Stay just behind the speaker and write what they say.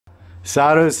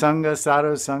Sadhu Sangha,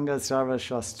 Sarva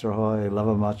Shastra Hoy,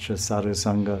 Lavamatra Sadhu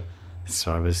Sangha,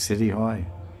 Sarva Siddhi Hoy.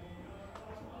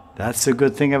 That's the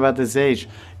good thing about this age.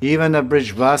 Even the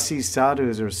Brijvasi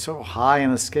sadhus are so high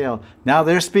in the scale. Now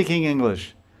they're speaking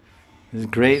English. This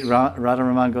great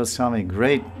Radharaman Goswami,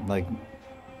 great, like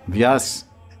Vyas,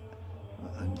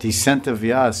 descent of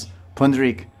Vyas,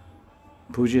 Pundrik,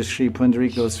 Puja Sri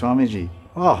Pundrik Goswamiji.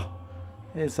 Oh,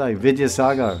 it's like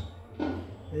Vidyasagar.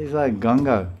 He's like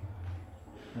Ganga.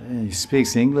 He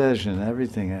speaks English and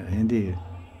everything, Hindi.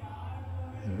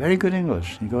 Very good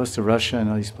English. He goes to Russia and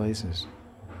all these places.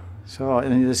 So,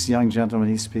 and this young gentleman,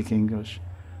 he's speaking English.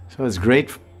 So it's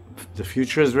great. The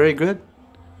future is very good.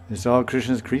 It's all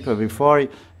Krishna's kripa. Before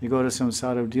you go to some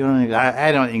sadhu, do you know English?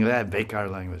 I don't English, I have Bekar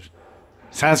language.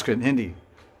 Sanskrit, Hindi.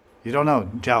 You don't know,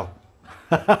 Jao.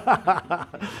 Because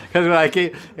when I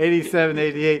came, 87,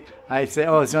 88, I say,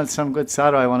 oh, it's not some good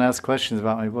sadhu, I want to ask questions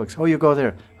about my books. Oh, you go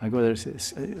there. I go there,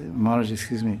 Maharaj,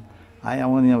 excuse me. I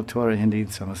only know Torah, Hindi,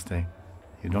 Namaste.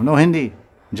 You don't know Hindi?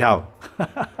 Jao.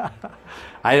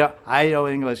 I know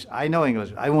English. I know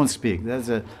English. I won't speak. That's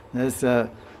the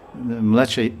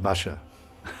Mlecha Basha.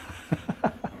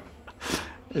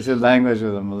 It's a language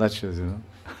of the Mlechas, you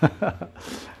know.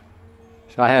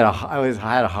 So I had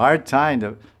a hard time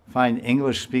to find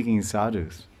English-speaking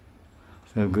sadhus.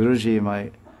 So Guruji,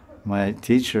 my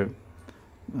teacher,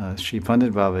 Sri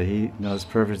Pandit Baba, he knows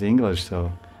perfect English.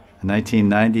 So in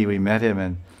 1990 we met him,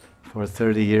 and for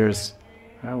 30 years,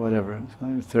 or whatever,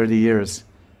 30 years,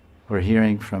 we're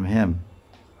hearing from him.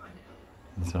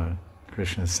 And so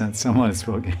Krishna sent someone who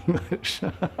spoke English.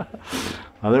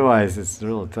 Otherwise, it's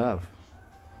real tough.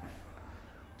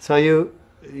 So you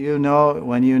know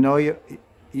when you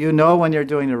know when you're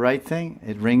doing the right thing,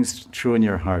 it rings true in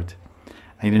your heart.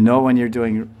 And you know when you're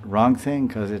doing wrong thing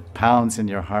because it pounds in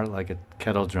your heart like a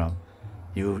kettle drum.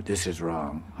 This is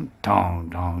wrong. Dong,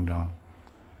 dong, dong.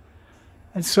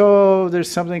 And so there's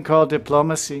something called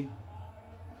diplomacy.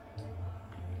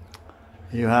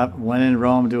 You have, when in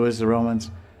Rome, do as the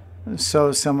Romans.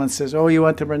 So someone says, oh, you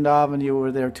went to Vrindavan, you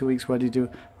were there 2 weeks, what did you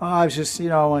do? Oh, I was just,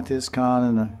 I went to ISKCON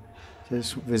and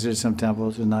just visited some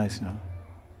temples, it was nice,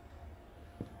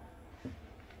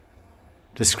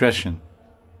 Discretion.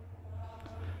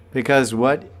 Because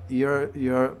what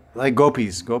you're like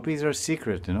gopis. Gopis are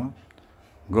secret,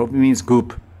 Gopi means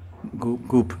goop.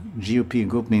 Goop, G-U-P,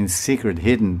 goop means secret,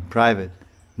 hidden, private.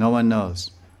 No one knows.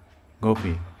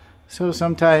 Gopi. So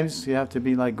sometimes you have to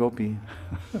be like Gopi.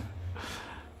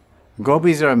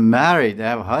 Gopis are married, they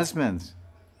have husbands.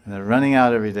 And they're running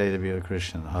out every day to be with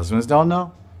Krishna. The husbands don't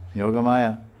know.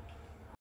 Yogamaya.